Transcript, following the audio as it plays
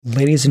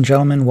Ladies and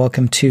gentlemen,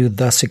 welcome to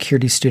the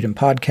Security Student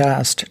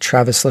Podcast.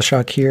 Travis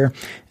Lishak here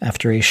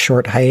after a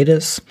short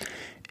hiatus.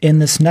 In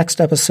this next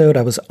episode,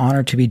 I was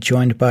honored to be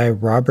joined by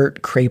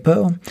Robert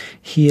Crapo.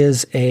 He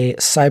is a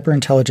cyber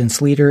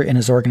intelligence leader in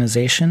his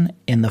organization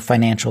in the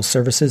financial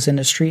services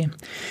industry.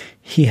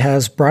 He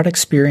has broad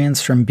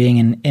experience from being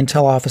an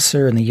intel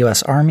officer in the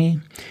U.S. Army.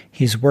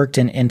 He's worked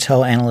in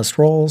intel analyst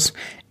roles,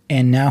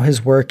 and now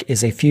his work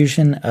is a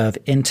fusion of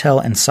intel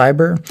and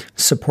cyber,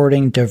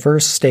 supporting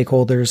diverse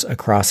stakeholders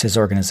across his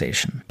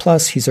organization.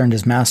 Plus, he's earned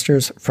his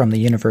master's from the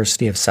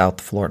University of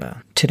South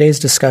Florida. Today's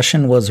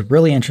discussion was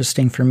really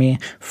interesting for me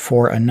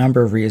for a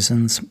number of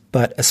reasons,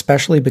 but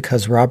especially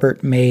because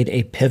Robert made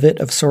a pivot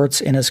of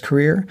sorts in his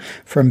career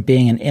from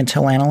being an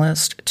intel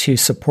analyst to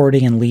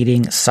supporting and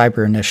leading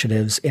cyber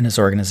initiatives in his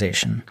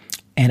organization.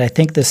 And I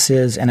think this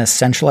is an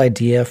essential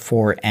idea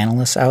for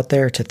analysts out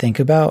there to think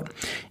about.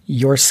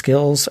 Your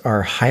skills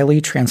are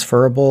highly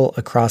transferable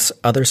across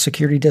other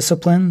security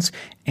disciplines,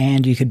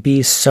 and you could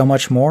be so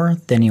much more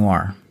than you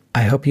are.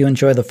 I hope you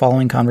enjoy the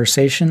following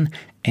conversation.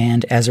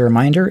 And as a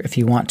reminder, if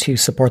you want to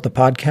support the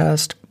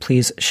podcast,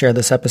 please share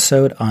this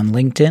episode on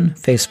LinkedIn,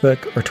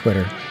 Facebook, or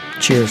Twitter.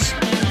 Cheers.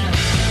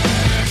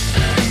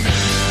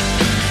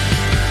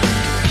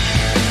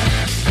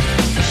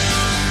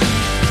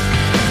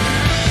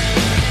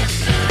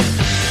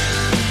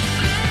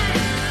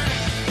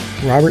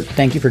 Robert,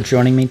 thank you for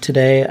joining me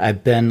today.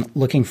 I've been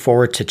looking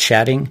forward to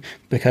chatting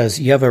because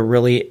you have a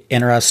really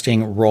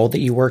interesting role that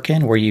you work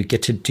in where you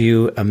get to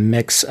do a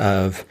mix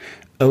of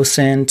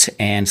OSINT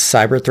and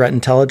cyber threat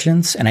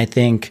intelligence. And I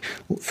think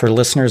for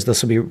listeners,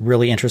 this will be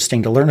really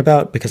interesting to learn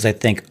about because I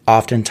think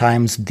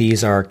oftentimes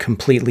these are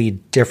completely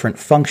different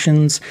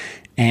functions.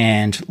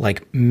 And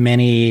like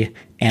many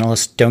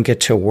analysts don't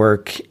get to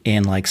work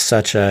in like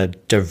such a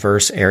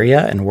diverse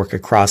area and work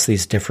across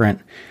these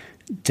different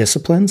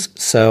disciplines.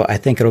 So I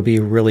think it'll be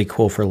really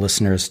cool for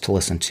listeners to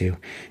listen to.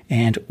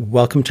 And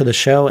welcome to the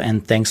show,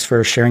 and thanks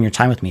for sharing your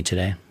time with me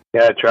today.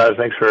 Yeah, Travis,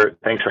 thanks for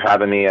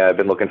having me. I've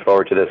been looking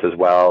forward to this as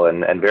well,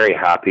 and very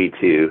happy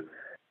to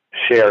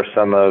share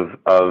some of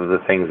the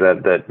things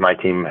that my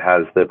team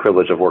has the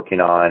privilege of working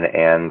on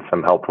and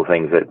some helpful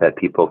things that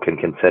people can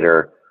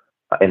consider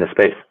in the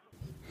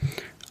space.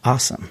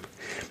 Awesome.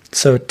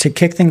 So to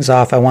kick things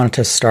off, I wanted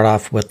to start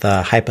off with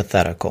a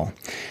hypothetical.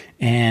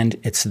 And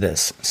it's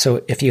this.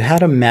 So if you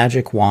had a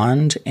magic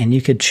wand and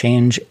you could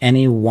change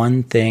any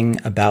one thing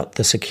about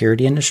the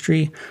security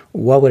industry,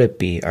 what would it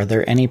be? Are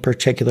there any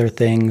particular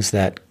things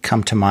that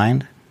come to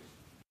mind?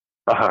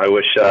 I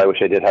wish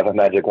I did have a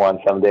magic wand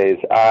some days.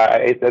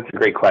 That's a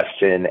great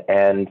question.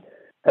 And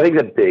I think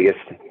the biggest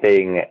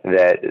thing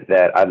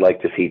that I'd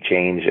like to see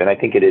change, and I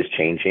think it is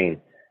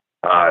changing,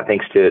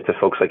 thanks to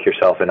folks like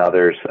yourself and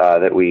others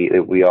that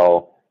we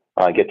all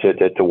get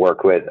to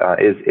work with,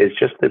 is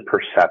just the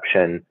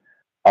perception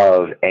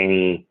of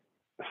any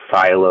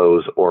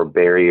silos or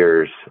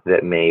barriers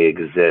that may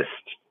exist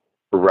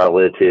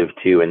relative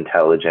to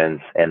intelligence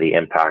and the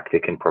impact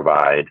it can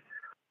provide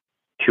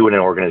to an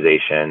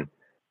organization,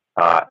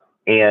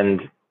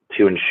 and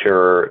to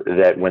ensure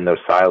that when those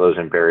silos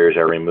and barriers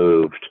are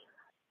removed,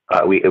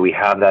 we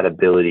have that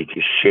ability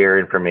to share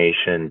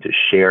information, to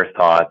share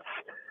thoughts,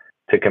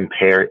 to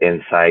compare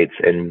insights,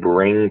 and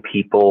bring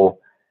people,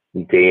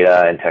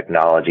 data, and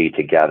technology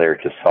together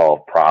to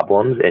solve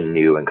problems in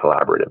new and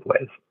collaborative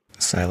ways.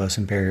 Silos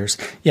and barriers.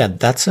 Yeah,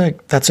 that's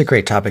a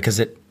great topic because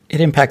it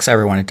impacts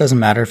everyone. It doesn't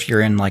matter if you're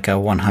in like a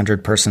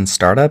 100-person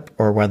startup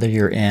or whether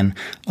you're in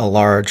a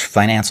large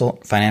financial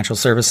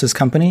services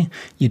company.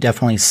 You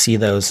definitely see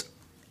those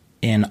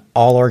in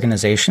all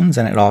organizations,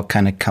 and it all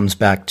kind of comes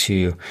back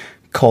to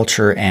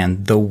culture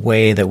and the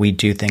way that we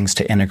do things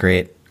to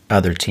integrate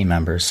other team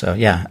members. So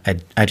yeah,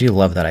 I do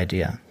love that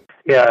idea.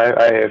 Yeah,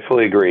 I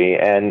fully agree.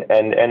 And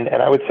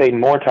I would say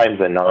more times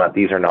than not,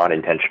 these are not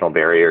intentional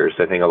barriers.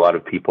 I think a lot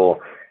of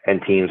people and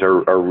teams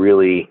are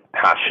really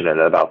passionate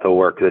about the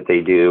work that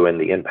they do and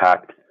the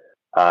impact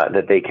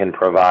that they can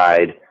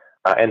provide.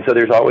 And so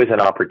there's always an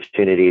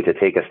opportunity to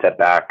take a step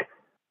back,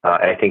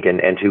 I think,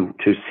 and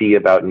to see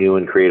about new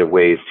and creative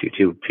ways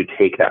to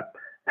take that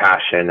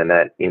passion and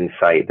that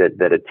insight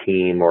that a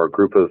team or a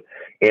group of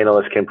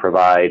analysts can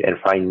provide and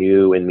find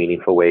new and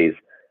meaningful ways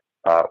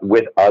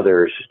with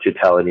others to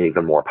tell an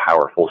even more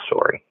powerful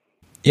story.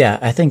 Yeah,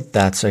 I think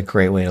that's a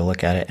great way to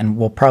look at it. And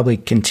we'll probably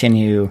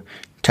continue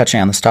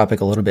touching on this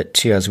topic a little bit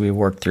too as we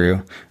work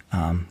through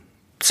some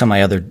of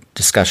my other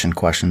discussion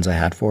questions I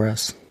had for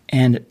us.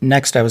 And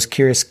next, I was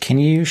curious, can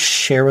you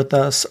share with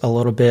us a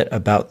little bit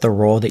about the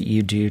role that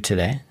you do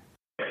today?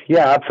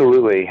 Yeah,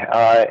 absolutely.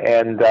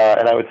 And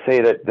I would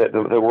say that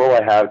the role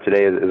I have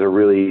today is a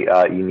really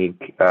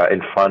unique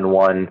and fun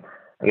one.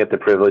 I get the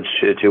privilege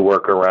to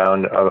work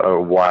around a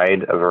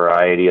wide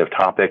variety of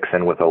topics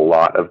and with a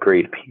lot of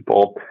great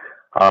people.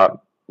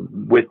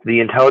 With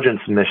the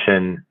intelligence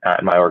mission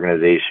at my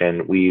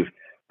organization, we've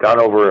gone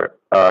through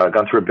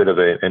a bit of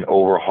an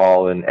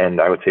overhaul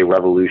and I would say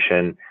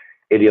revolution,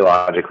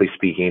 ideologically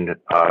speaking,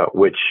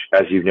 which,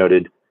 as you've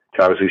noted,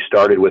 Travis, we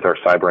started with our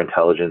cyber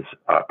intelligence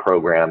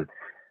program.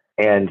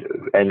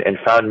 and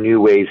found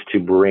new ways to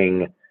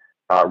bring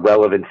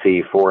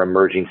relevancy for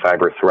emerging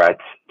cyber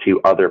threats to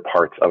other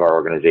parts of our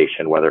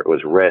organization, whether it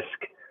was risk,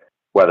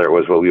 whether it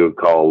was what we would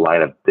call a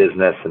line of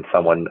business and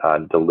someone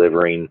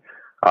delivering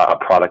a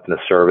product and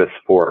a service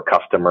for a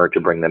customer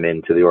to bring them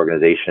into the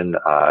organization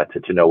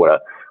to know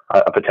what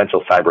a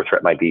potential cyber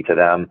threat might be to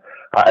them,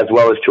 as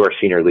well as to our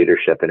senior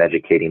leadership and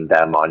educating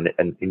them on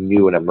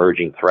new and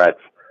emerging threats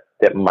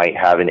that might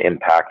have an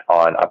impact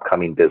on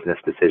upcoming business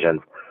decisions.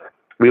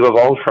 We've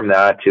evolved from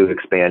that to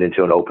expand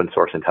into an open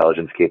source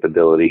intelligence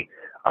capability,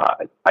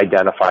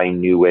 identifying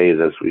new ways,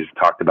 as we've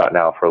talked about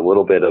now for a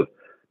little bit, of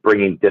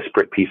bringing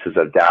disparate pieces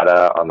of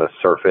data on the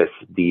surface,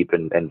 deep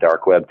and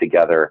dark web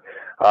together.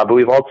 But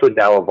we've also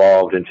now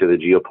evolved into the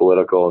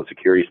geopolitical and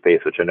security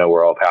space, which I know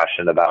we're all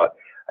passionate about,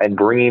 and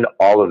bringing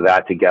all of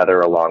that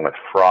together along with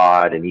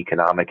fraud and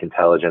economic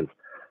intelligence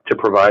to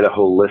provide a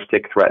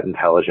holistic threat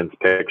intelligence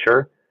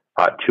picture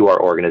to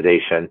our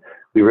organization.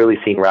 We've really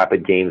seen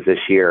rapid gains this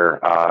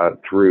year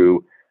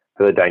through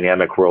the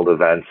dynamic world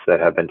events that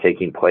have been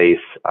taking place,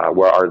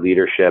 where our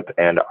leadership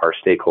and our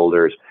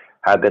stakeholders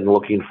have been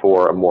looking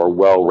for a more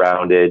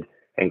well-rounded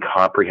and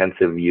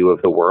comprehensive view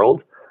of the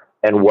world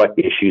and what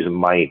issues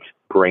might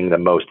bring the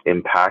most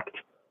impact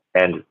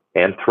and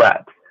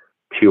threat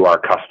to our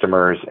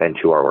customers and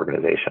to our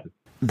organization.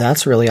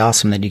 That's really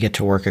awesome that you get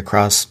to work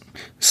across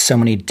so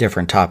many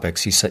different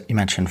topics. You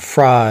mentioned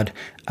fraud,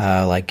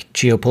 like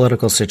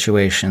geopolitical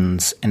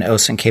situations, and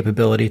OSINT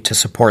capability to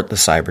support the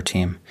cyber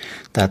team.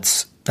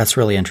 That's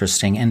really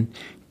interesting. And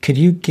could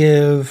you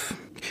give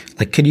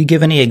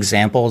any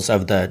examples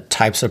of the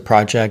types of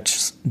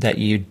projects that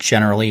you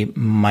generally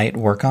might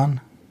work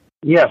on?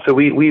 Yeah, so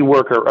we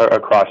work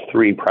across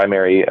three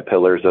primary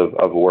pillars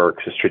of work: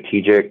 so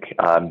strategic,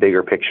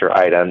 bigger picture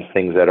items,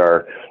 things that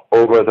are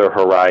over the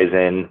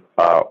horizon,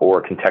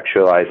 or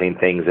contextualizing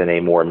things in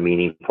a more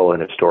meaningful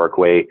and historic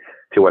way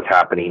to what's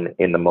happening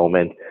in the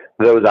moment.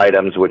 Those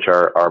items which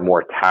are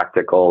more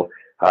tactical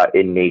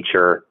in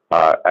nature,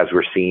 as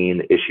we're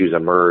seeing issues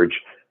emerge,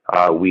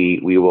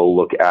 we will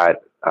look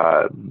at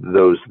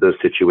those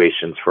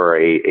situations for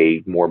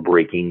a more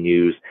breaking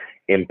news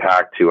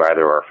impact to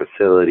either our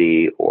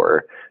facility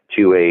or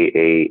to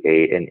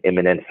an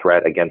imminent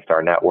threat against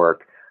our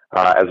network,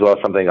 as well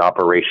as something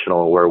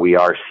operational where we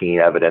are seeing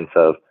evidence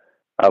of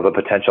a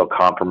potential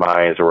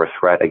compromise or a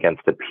threat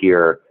against a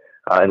peer,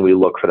 and we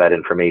look for that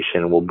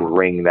information. We'll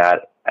bring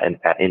that and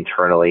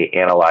internally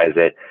analyze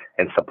it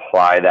and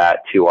supply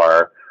that to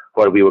our,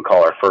 what we would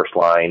call our first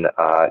line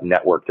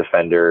network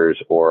defenders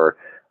or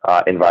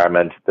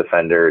environment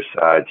defenders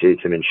to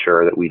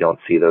ensure that we don't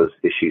see those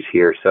issues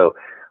here. So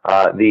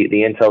the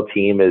Intel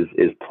team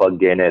is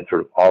plugged in at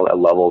sort of all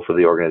levels of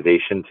the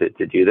organization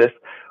to do this,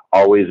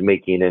 always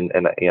making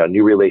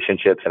new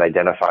relationships and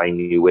identifying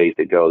new ways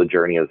to go. The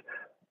journey is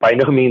by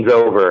no means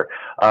over,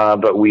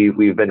 but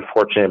we've been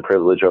fortunate and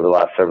privileged over the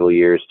last several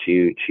years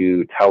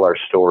to tell our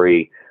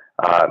story,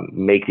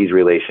 make these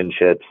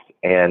relationships,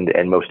 and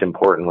most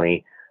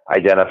importantly,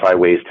 identify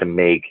ways to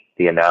make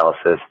the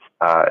analysis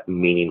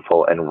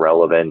meaningful and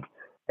relevant,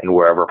 and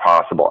wherever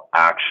possible,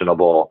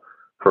 actionable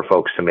for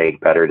folks to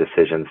make better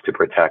decisions to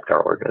protect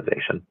our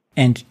organization.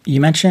 And you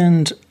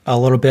mentioned a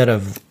little bit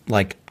of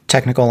like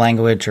technical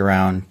language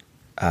around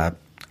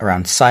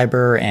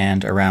cyber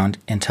and around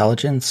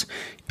intelligence.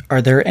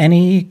 Are there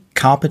any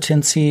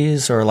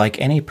competencies or like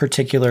any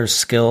particular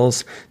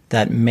skills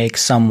that make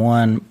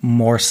someone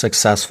more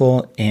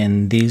successful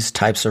in these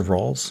types of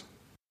roles?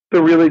 It's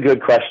a really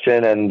good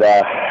question, and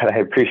I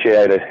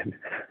appreciate it.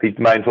 Be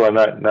mindful I'm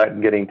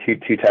not getting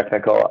too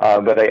technical,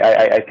 but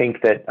I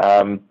think that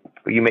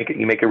you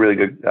make a really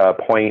good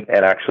point,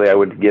 and actually I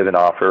would give an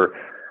offer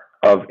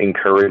of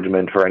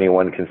encouragement for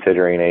anyone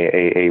considering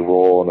a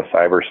role in the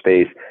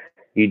cyberspace.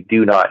 You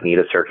do not need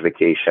a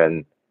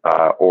certification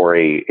or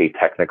a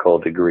technical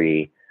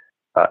degree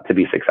to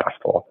be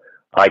successful.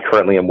 I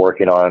currently am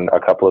working on a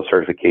couple of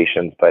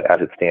certifications, but as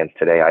it stands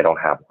today, I don't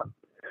have one.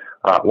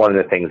 One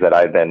of the things that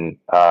I've been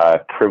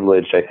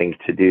privileged, I think,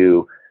 to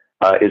do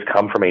is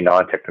come from a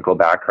non-technical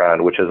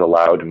background, which has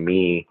allowed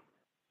me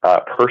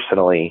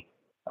personally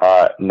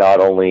not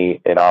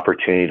only an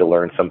opportunity to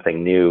learn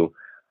something new,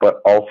 but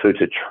also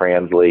to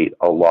translate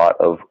a lot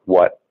of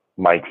what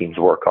my teams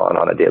work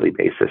on a daily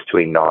basis to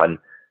a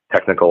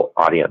non-technical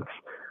audience.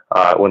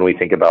 When we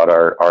think about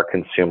our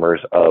consumers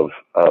of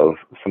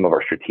some of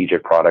our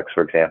strategic products,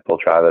 for example,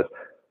 Travis,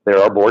 there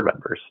are board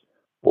members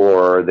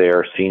or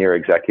they're senior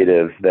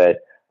executives that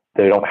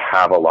they don't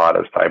have a lot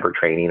of cyber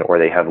training, or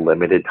they have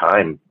limited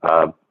time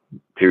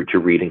to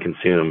read and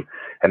consume,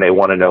 and they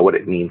want to know what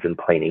it means in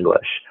plain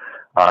English.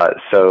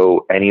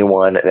 So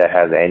anyone that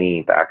has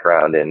any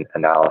background in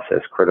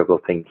analysis, critical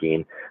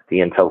thinking, the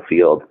Intel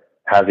field,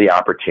 has the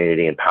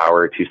opportunity and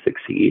power to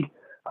succeed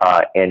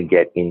and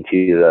get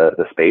into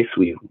the space.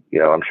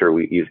 I'm sure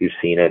you've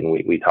seen it, and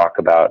we talk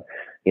about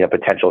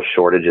potential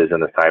shortages in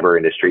the cyber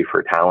industry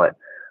for talent.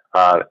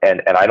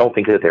 And I don't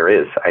think that there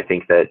is. I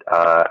think that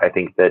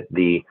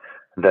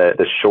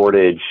the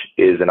shortage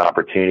is an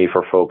opportunity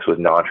for folks with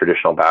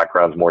non-traditional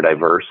backgrounds, more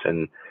diverse,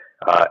 and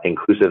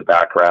inclusive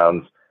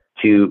backgrounds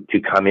to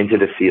come into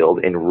the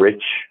field,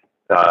 enrich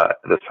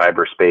the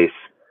cyberspace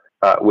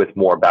with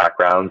more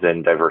backgrounds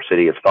and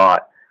diversity of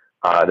thought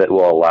that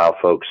will allow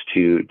folks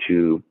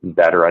to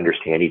better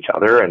understand each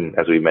other. And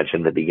as we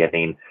mentioned in the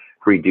beginning,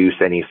 reduce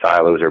any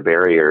silos or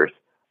barriers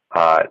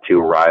to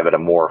arrive at a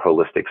more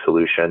holistic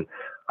solution.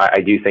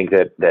 I do think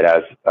that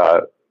as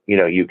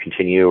you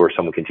continue, or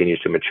someone continues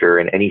to mature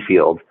in any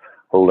field,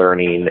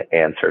 learning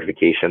and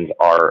certifications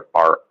are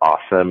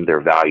awesome.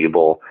 They're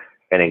valuable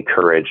and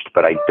encouraged,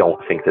 but I don't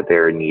think that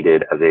they're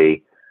needed as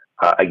a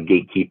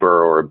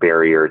gatekeeper or a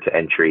barrier to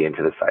entry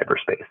into the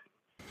cyberspace.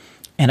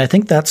 And I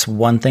think that's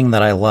one thing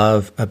that I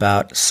love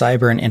about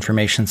cyber and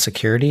information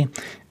security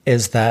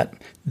is that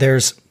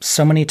there's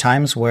so many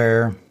times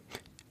where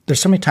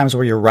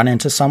you run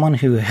into someone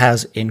who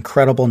has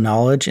incredible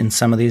knowledge in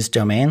some of these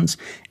domains,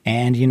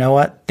 and you know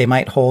what? They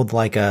might hold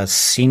like a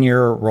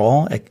senior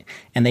role,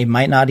 and they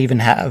might not even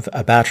have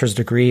a bachelor's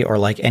degree or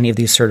like any of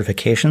these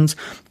certifications,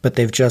 but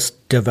they've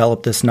just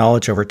developed this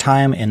knowledge over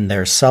time in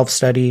their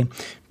self-study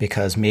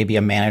because maybe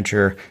a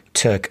manager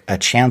took a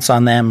chance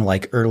on them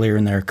like earlier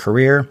in their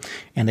career,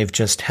 and they've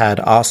just had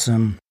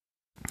awesome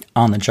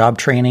on-the-job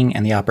training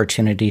and the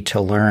opportunity to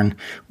learn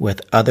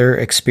with other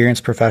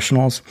experienced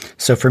professionals.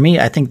 So for me,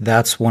 I think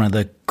that's one of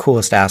the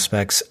coolest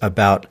aspects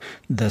about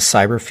the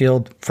cyber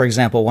field. For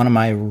example, one of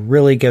my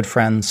really good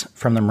friends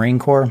from the Marine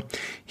Corps,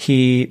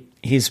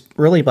 he's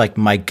really like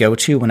my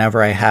go-to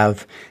whenever I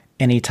have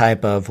any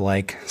type of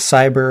like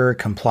cyber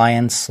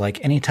compliance,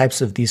 like any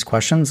types of these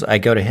questions, I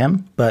go to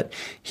him, but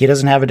he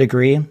doesn't have a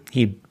degree.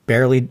 He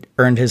barely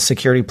earned his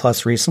Security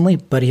Plus recently,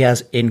 but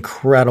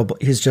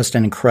he's just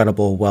an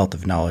incredible wealth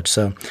of knowledge.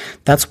 So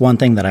that's one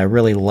thing that I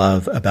really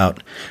love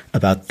about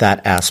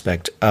that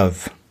aspect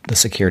of the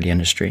security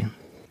industry.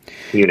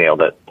 You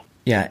nailed it.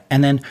 Yeah.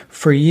 And then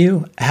for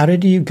you, how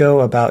did you go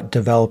about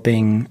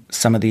developing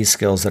some of these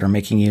skills that are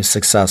making you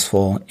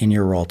successful in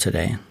your role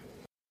today?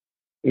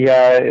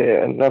 Yeah,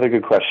 another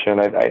good question.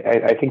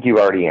 I think you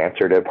already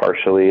answered it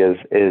partially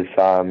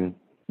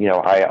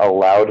I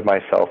allowed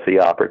myself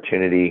the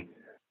opportunity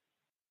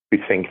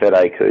to think that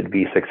I could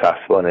be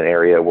successful in an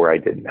area where I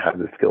didn't have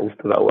the skills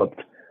developed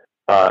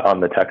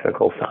on the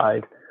technical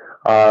side.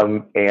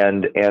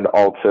 And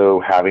also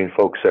having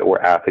folks that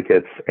were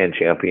advocates and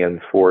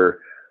champions for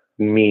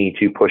me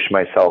to push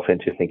myself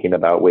into thinking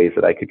about ways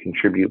that I could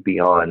contribute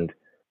beyond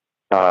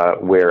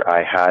where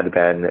I had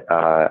been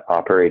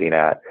operating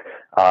at.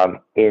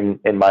 In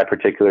my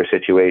particular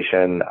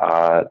situation,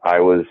 I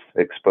was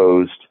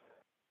exposed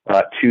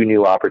to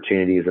new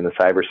opportunities in the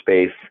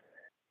cyberspace,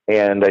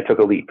 and I took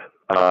a leap.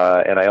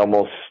 And I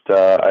almost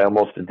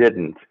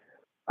didn't.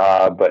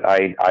 But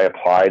I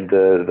applied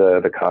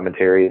the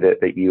commentary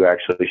that you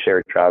actually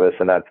shared, Travis,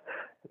 and that's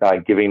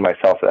giving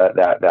myself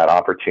that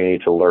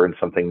opportunity to learn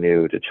something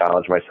new, to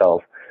challenge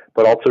myself,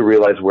 but also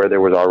realize where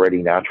there was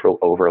already natural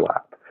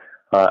overlap.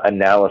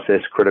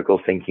 Analysis,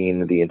 critical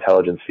thinking, the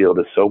intelligence field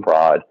is so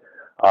broad,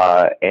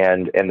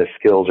 and the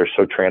skills are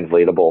so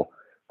translatable.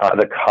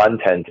 The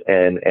content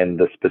and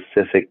the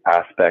specific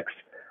aspects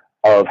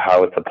of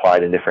how it's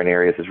applied in different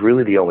areas is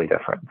really the only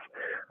difference.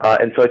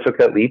 And so I took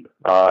that leap.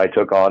 I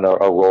took on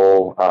a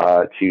role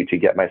to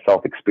get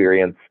myself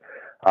experience.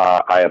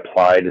 I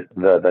applied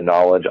the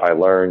knowledge I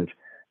learned,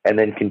 and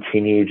then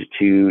continued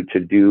to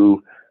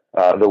do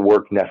the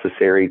work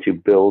necessary to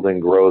build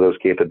and grow those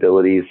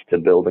capabilities, to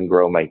build and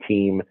grow my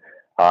team,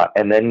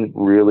 and then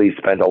really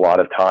spend a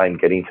lot of time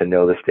getting to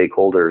know the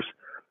stakeholders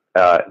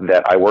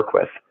that I work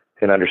with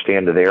and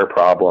understand their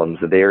problems,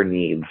 their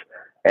needs,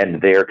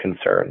 and their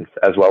concerns,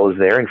 as well as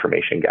their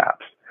information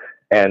gaps.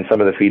 And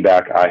some of the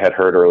feedback I had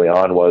heard early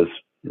on was,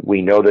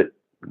 we know that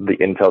the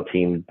Intel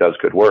team does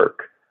good work,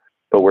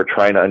 but we're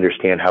trying to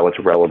understand how it's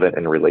relevant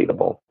and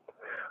relatable.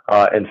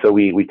 And so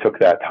we took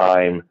that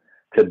time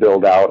to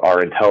build out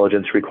our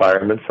intelligence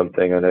requirements,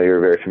 something I know you're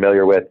very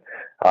familiar with.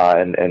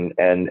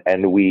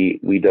 And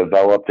we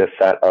developed a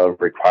set of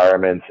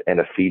requirements and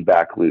a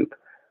feedback loop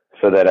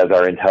so that as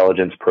our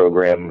intelligence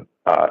program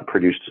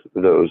produced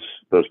those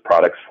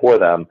products for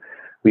them,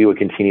 we would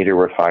continue to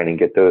refine and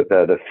get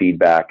the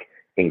feedback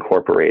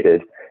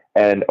incorporated.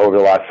 And over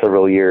the last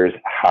several years,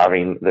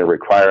 having the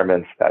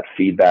requirements, that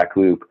feedback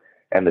loop,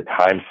 and the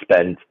time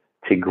spent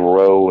to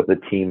grow the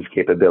team's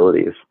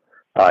capabilities,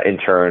 in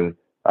turn,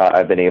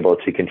 I've been able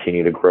to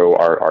continue to grow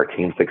our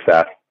team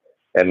success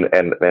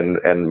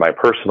and my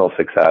personal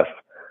success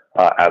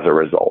as a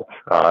result.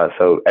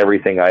 So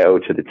everything I owe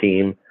to the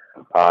team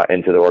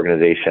and to the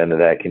organization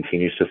that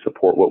continues to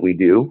support what we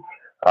do.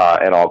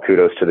 And all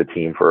kudos to the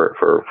team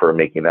for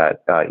making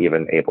that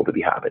even able to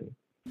be happening.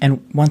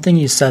 And one thing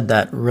you said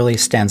that really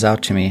stands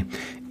out to me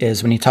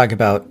is when you talk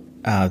about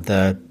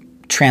the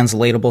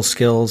translatable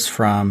skills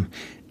from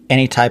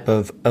any type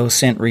of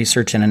OSINT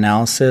research and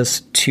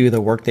analysis to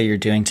the work that you're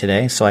doing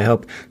today. So I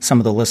hope some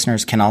of the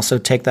listeners can also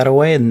take that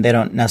away, and they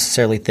don't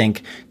necessarily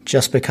think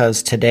just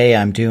because today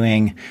I'm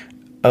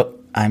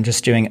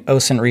just doing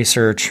OSINT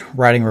research,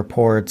 writing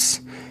reports,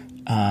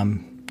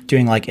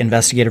 doing like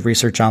investigative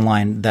research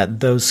online, that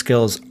those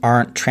skills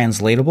aren't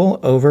translatable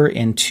over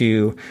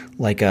into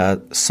like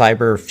a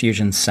cyber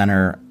fusion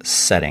center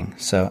setting.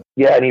 So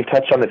yeah, and you've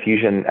touched on the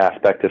fusion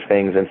aspect of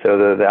things, and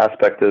so the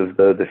aspect of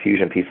the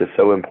fusion piece is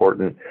so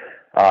important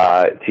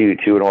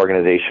to an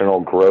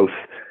organizational growth,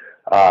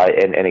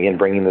 and again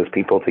bringing those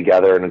people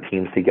together and the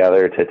teams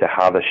together to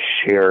have a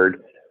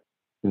shared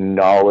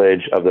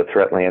knowledge of the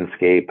threat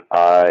landscape,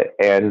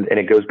 and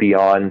it goes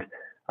beyond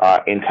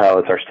intel.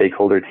 It's our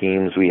stakeholder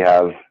teams. We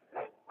have,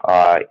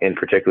 in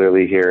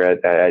particularly here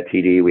at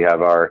TD, we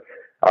have our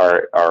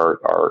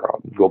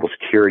global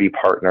security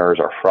partners,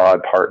 our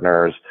fraud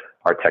partners,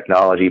 our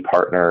technology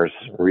partners,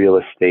 real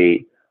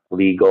estate,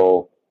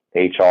 legal,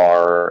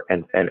 HR,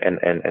 and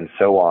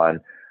so on,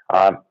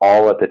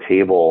 all at the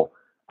table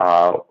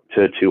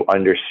to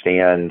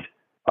understand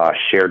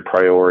shared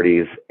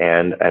priorities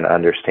and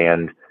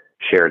understand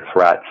shared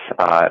threats,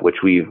 which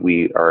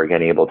we are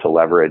again able to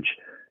leverage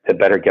to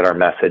better get our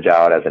message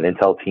out as an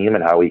intel team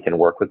and how we can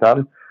work with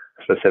them,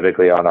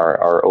 specifically on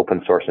our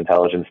open source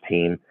intelligence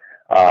team.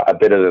 A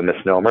bit of a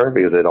misnomer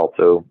because it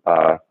also,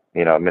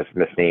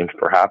 misnamed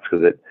perhaps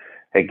because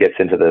it gets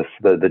into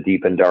the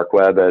deep and dark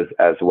web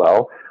as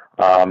well.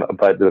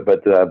 But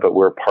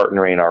we're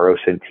partnering our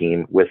OSINT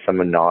team with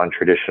some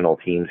non-traditional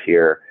teams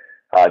here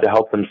to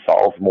help them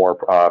solve more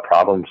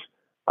problems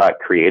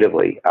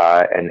creatively.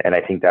 And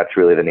I think that's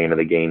really the name of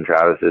the game,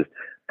 Travis, is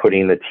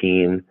putting the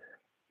team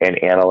and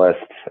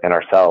analysts and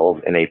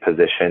ourselves in a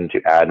position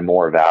to add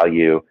more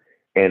value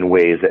in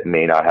ways that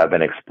may not have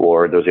been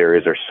explored. Those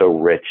areas are so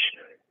rich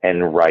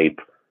and ripe,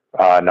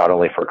 not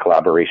only for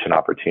collaboration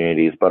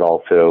opportunities, but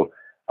also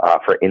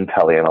for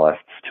intel analysts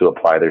to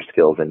apply their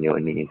skills in new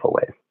and meaningful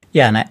ways.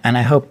 Yeah, and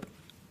I hope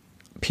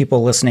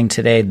people listening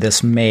today,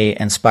 this may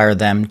inspire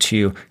them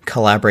to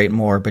collaborate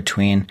more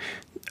between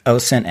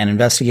OSINT and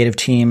investigative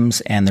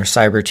teams and their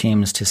cyber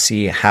teams to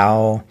see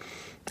how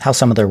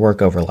some of their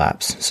work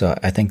overlaps. So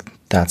I think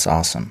that's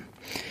awesome.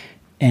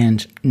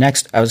 And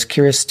next, I was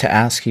curious to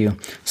ask you,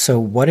 so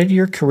what did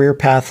your career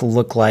path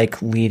look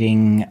like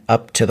leading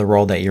up to the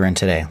role that you're in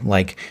today?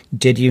 Like,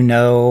 did you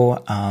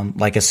know,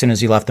 as soon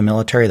as you left the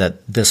military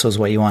that this was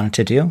what you wanted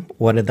to do?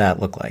 What did that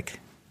look like?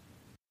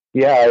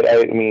 Yeah,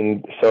 I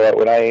mean, so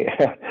when I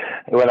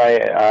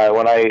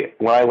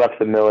left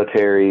the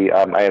military,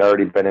 I had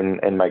already been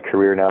in my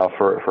career now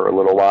for a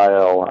little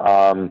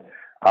while.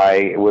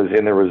 I was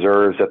in the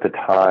reserves at the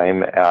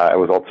time. I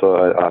was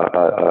also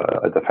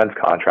a defense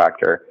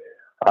contractor,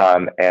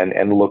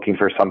 and looking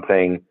for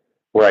something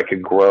where I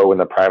could grow in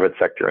the private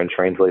sector and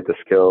translate the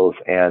skills.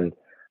 And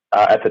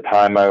at the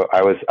time,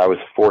 I was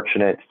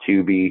fortunate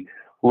to be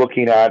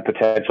looking at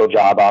potential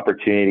job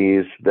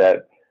opportunities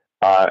that.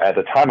 At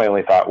the time, I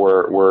only thought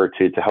were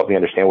to help me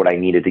understand what I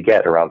needed to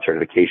get around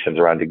certifications,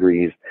 around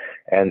degrees,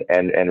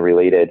 and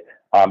related.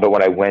 But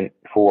when I went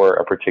for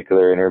a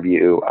particular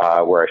interview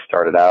where I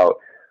started out,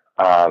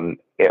 I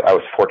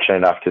was fortunate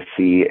enough to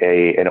see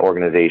an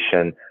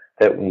organization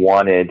that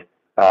wanted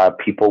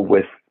people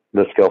with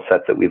the skill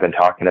sets that we've been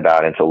talking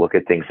about, and to look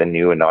at things in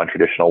new and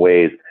non-traditional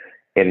ways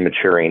in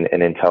maturing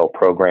an intel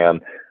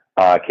program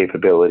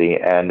capability.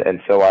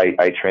 And so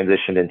I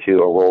transitioned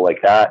into a role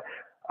like that.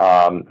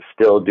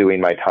 Still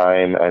doing my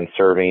time and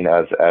serving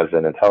as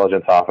an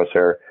intelligence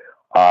officer.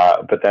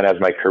 But then as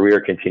my career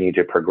continued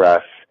to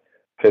progress,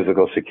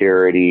 physical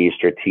security,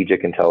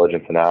 strategic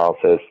intelligence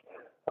analysis,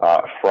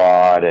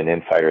 fraud and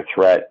insider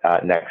threat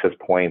nexus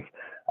points.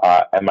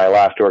 At my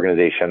last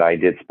organization, I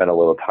did spend a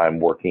little time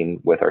working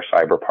with our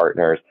cyber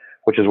partners,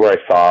 which is where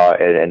I saw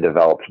and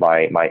developed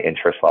my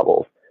interest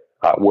levels,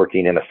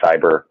 working in a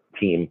cyber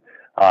team.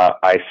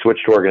 I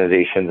switched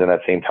organizations in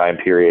that same time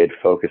period,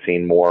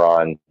 focusing more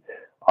on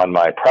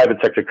my private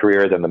sector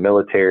career than the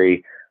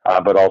military,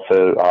 but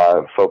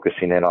also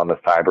focusing in on the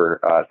cyber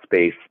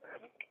space.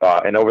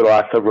 And over the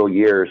last several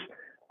years,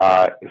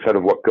 sort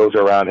of what goes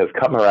around has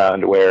come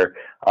around, where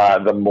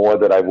the more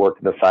that I've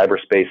worked in the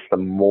cyberspace, the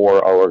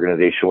more our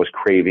organization was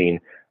craving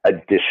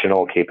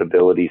additional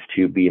capabilities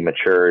to be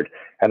matured.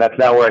 And that's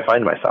now where I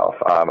find myself.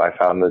 I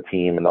found the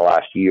team in the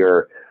last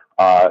year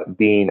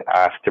being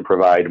asked to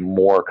provide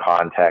more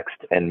context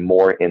and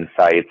more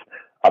insights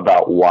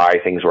about why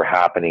things were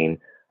happening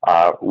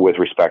with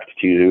respect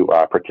to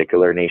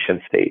particular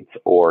nation states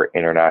or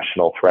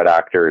international threat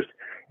actors,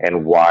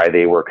 and why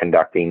they were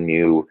conducting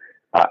new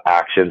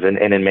actions.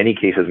 And in many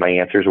cases, my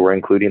answers were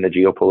including the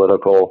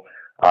geopolitical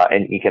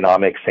and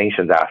economic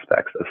sanctions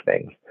aspects of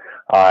things.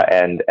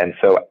 And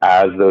so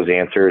as those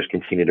answers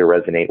continue to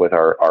resonate with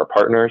our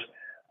partners,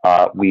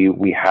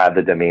 we had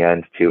the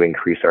demand to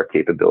increase our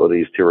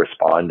capabilities to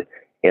respond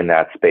in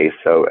that space.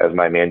 So as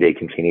my mandate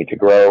continued to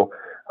grow,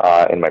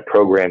 and my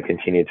program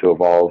continued to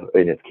evolve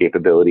in its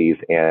capabilities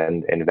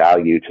and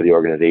value to the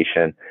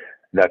organization,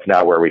 that's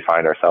now where we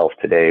find ourselves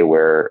today,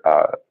 where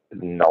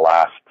in the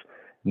last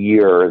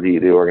year,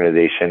 the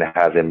organization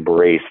has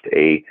embraced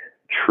a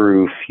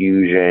true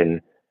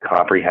fusion,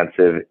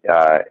 comprehensive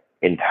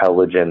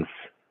intelligence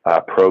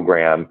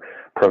program,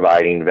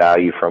 providing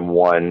value from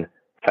one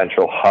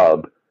central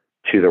hub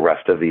to the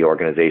rest of the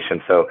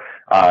organization. So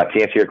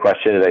to answer your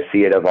question, did I see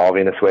it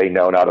evolving this way?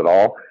 No, not at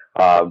all.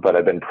 But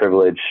I've been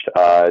privileged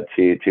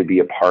to be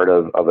a part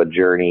of a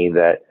journey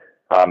that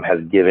has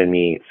given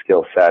me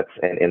skill sets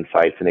and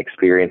insights and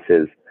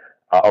experiences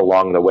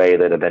along the way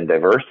that have been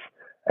diverse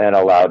and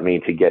allowed me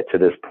to get to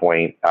this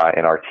point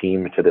and our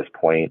team to this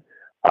point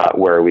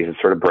where we can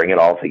sort of bring it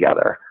all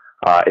together.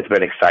 It's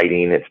been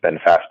exciting. It's been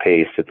fast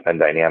paced. It's been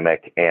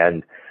dynamic.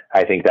 And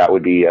I think that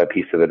would be a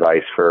piece of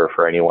advice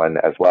for anyone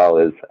as well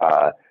is,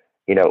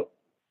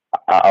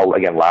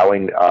 again,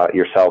 allowing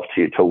yourself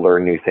to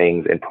learn new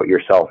things and put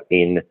yourself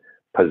in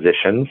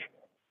positions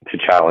to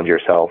challenge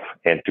yourself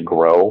and to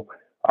grow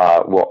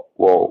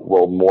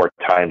will more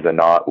times than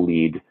not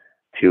lead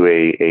to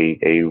a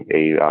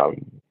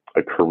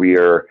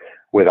career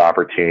with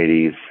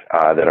opportunities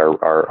that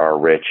are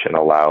rich and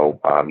allow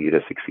you to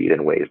succeed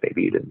in ways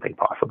maybe you didn't think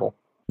possible.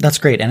 That's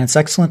great. And it's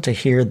excellent to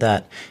hear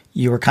that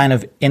you were kind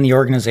of in the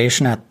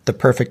organization at the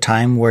perfect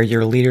time where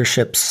your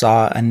leadership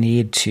saw a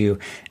need to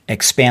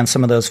expand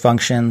some of those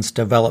functions,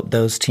 develop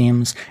those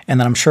teams. And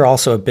then I'm sure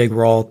also a big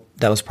role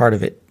that was part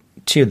of it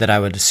too, that I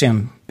would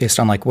assume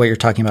based on like what you're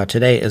talking about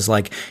today is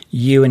like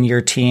you and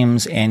your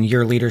teams and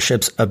your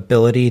leadership's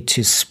ability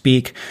to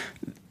speak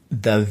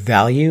the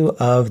value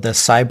of the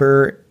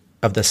cyber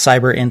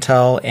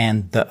intel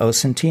and the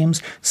OSINT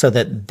teams so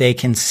that they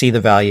can see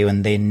the value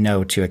and they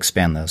know to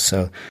expand those.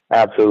 So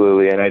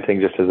absolutely. And I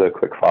think just as a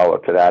quick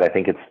follow-up to that, I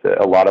think it's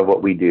a lot of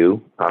what we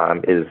do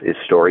is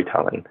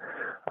storytelling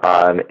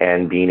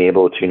and being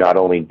able to not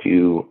only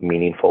do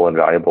meaningful and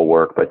valuable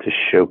work, but to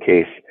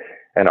showcase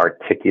and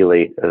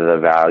articulate the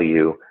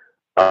value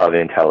of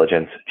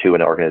intelligence to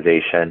an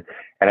organization.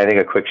 And I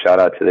think a quick shout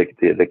out to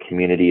the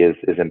community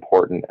is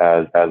important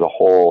as a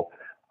whole.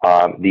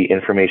 The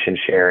information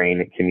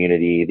sharing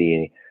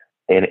community,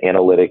 the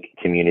analytic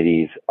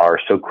communities are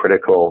so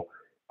critical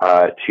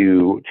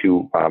to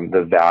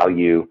the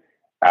value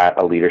at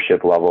a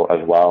leadership level as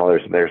well.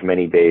 There's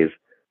many days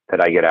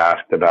that I get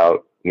asked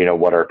about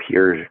what our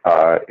peers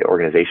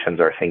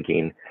organizations are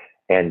thinking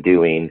and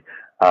doing,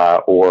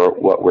 or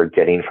what we're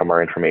getting from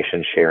our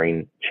information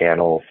sharing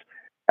channels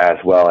as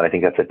well. And I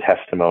think that's a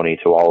testimony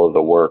to all of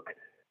the work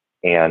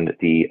and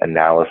the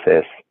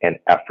analysis and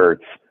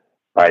efforts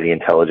by the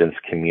intelligence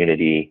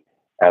community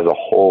as a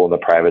whole in the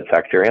private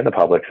sector and the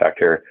public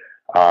sector,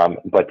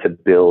 but to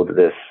build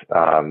this,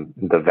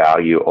 the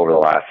value over the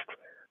last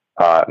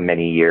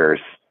many years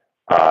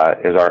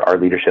is our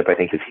leadership, I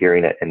think, is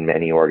hearing it in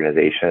many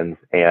organizations.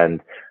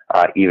 And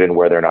even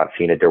where they're not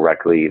seeing it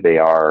directly, they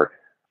are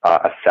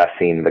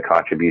assessing the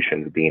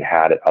contributions being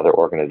had at other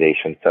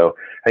organizations. So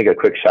I think a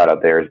quick shout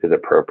out there is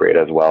appropriate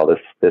as well.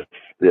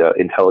 The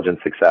intelligence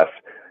success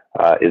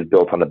is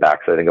built on the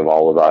backs, I think, of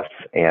all of us,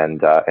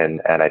 and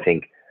I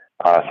think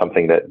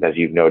something that, as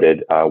you've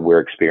noted,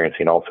 we're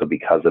experiencing also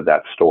because of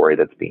that story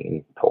that's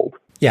being told.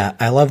 Yeah,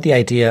 I love the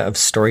idea of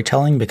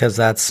storytelling because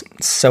that's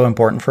so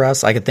important for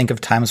us. I could think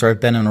of times where I've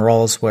been in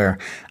roles where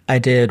I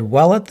did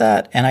well at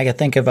that, and I could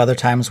think of other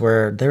times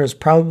where there was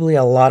probably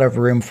a lot of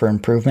room for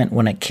improvement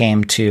when it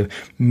came to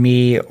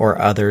me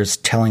or others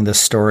telling the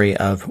story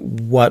of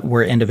what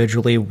we're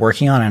individually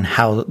working on and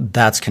how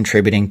that's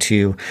contributing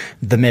to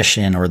the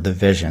mission or the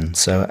vision.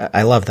 So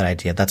I love that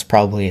idea. That's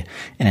probably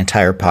an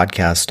entire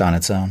podcast on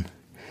its own.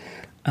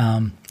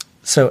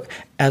 So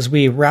as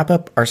we wrap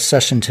up our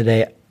session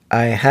today,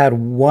 I had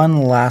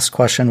one last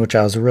question, which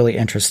I was really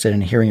interested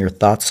in hearing your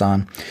thoughts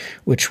on,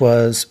 which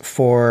was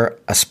for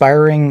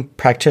aspiring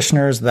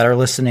practitioners that are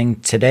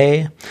listening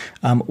today.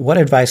 What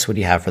advice would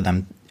you have for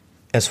them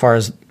as far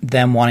as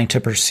them wanting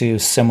to pursue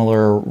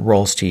similar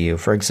roles to you?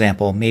 For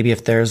example, maybe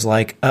if there's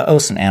like a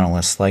OSINT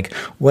analyst, like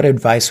what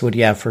advice would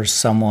you have for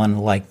someone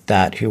like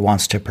that who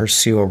wants to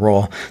pursue a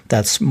role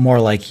that's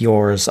more like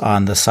yours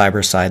on the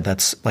cyber side,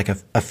 that's like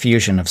a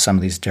fusion of some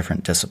of these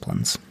different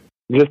disciplines?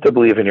 Just to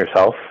believe in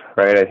yourself,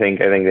 right? I think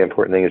the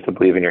important thing is to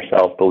believe in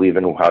yourself, believe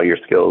in how your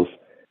skills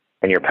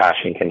and your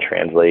passion can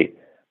translate,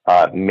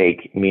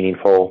 make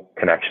meaningful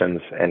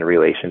connections and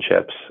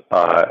relationships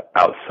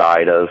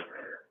outside of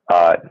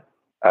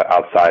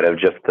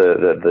just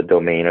the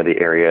domain or the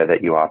area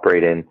that you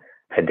operate in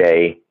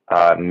today.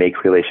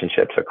 Make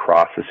relationships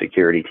across the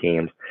security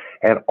teams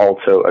and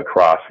also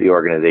across the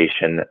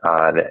organization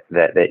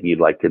that you'd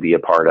like to be a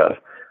part of.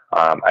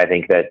 I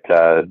think that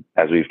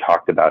as we've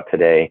talked about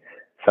today,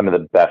 some of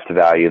the best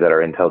value that our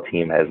Intel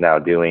team has now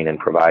doing and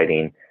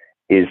providing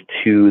is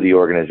to the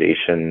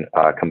organization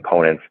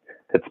components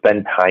that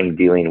spend time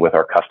dealing with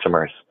our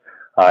customers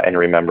and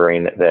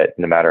remembering that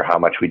no matter how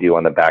much we do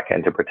on the back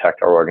end to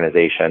protect our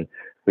organization,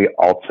 we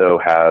also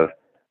have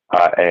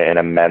an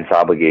immense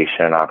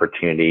obligation and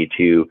opportunity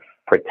to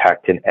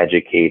protect and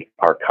educate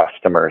our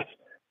customers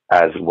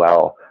as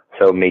well.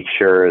 So make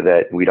sure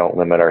that we don't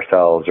limit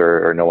ourselves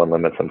or no one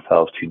limits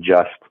themselves to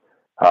just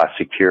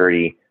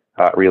security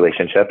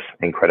relationships,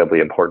 incredibly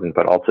important,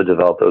 but also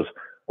develop those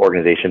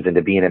organizations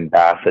into being an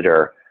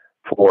ambassador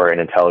for an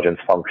intelligence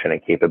function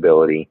and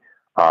capability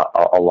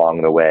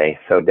along the way.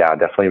 So yeah,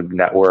 definitely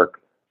network,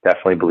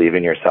 definitely believe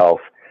in yourself,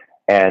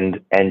 and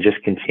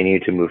just continue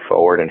to move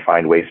forward and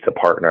find ways to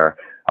partner.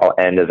 I'll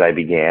end as I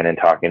began in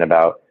talking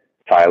about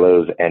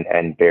silos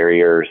and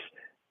barriers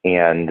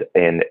and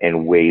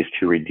ways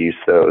to reduce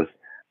those.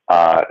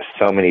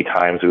 So many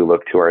times we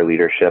look to our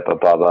leadership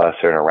above us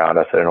and around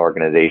us in an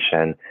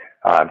organization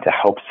to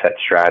help set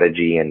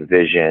strategy and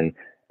vision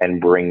and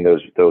bring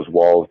those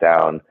walls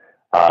down.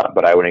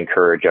 But I would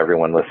encourage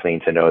everyone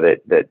listening to know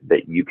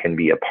that you can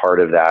be a part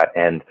of that.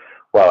 And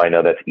while I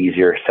know that's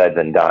easier said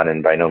than done,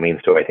 and by no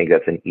means do I think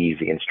that's an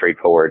easy and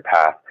straightforward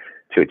path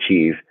to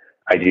achieve,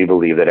 I do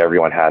believe that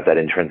everyone has that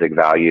intrinsic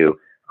value,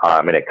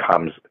 and it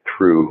comes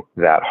through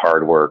that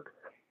hard work,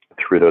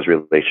 through those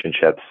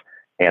relationships,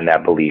 and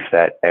that belief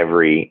that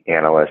every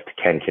analyst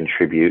can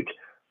contribute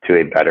to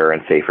a better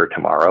and safer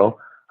tomorrow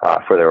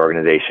for their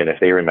organization. If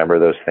they remember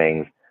those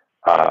things,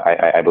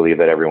 I believe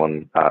that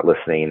everyone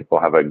listening will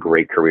have a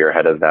great career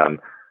ahead of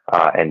them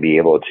and be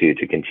able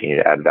to continue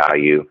to add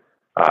value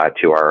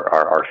to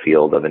our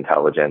field of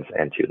intelligence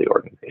and to the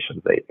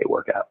organizations they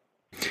work at.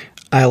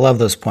 I love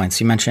those points.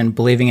 You mentioned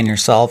believing in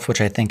yourself,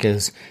 which I think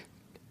is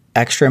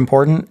extra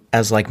important,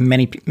 as like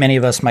many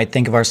of us might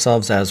think of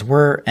ourselves as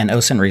we're an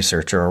OSINT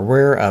researcher or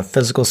we're a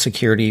physical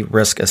security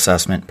risk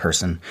assessment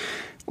person.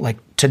 Like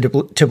to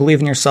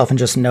believe in yourself and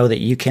just know that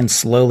you can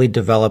slowly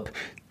develop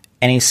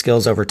any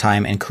skills over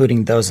time,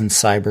 including those in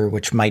cyber,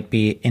 which might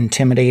be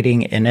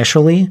intimidating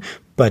initially,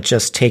 but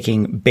just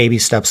taking baby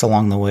steps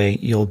along the way,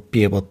 you'll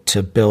be able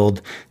to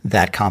build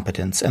that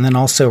competence. And then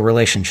also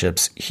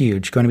relationships,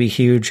 going to be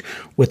huge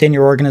within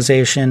your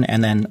organization.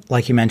 And then,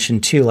 like you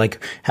mentioned too,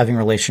 like having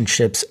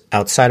relationships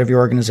outside of your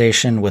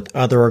organization with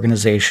other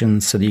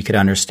organizations so that you could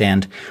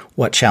understand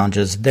what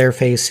challenges they're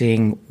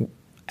facing,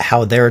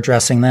 how they're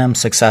addressing them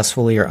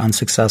successfully or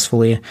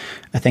unsuccessfully.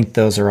 I think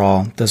those are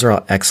all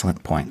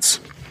excellent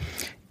points.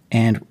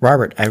 And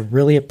Robert, I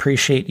really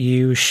appreciate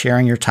you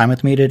sharing your time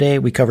with me today.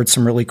 We covered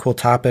some really cool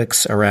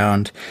topics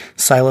around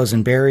silos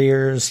and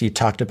barriers. You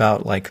talked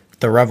about like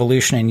the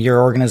revolution in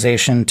your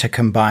organization to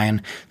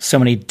combine so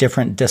many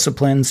different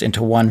disciplines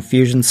into one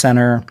fusion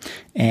center.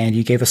 And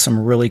you gave us some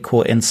really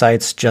cool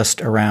insights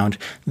just around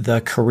the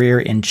career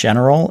in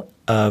general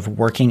of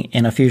working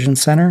in a fusion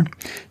center.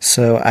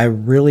 So I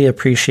really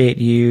appreciate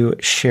you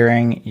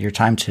sharing your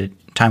time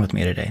with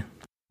me today.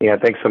 Yeah,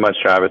 thanks so much,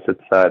 Travis.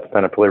 It's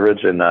been a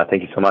privilege, and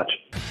thank you so much.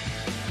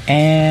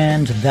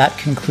 And that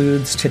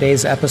concludes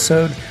today's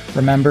episode.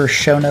 Remember,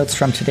 show notes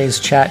from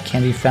today's chat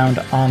can be found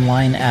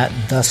online at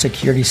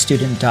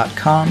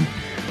thesecuritystudent.com,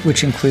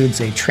 which includes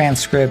a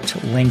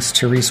transcript, links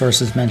to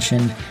resources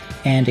mentioned,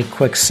 and a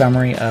quick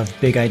summary of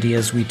big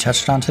ideas we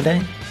touched on today.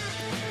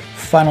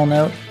 Final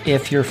note,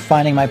 if you're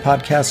finding my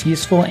podcast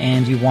useful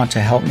and you want to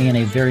help me in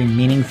a very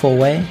meaningful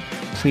way,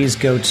 please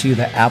go to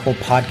the Apple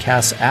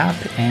Podcasts app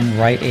and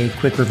write a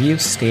quick review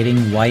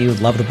stating why you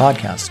love the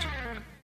podcast.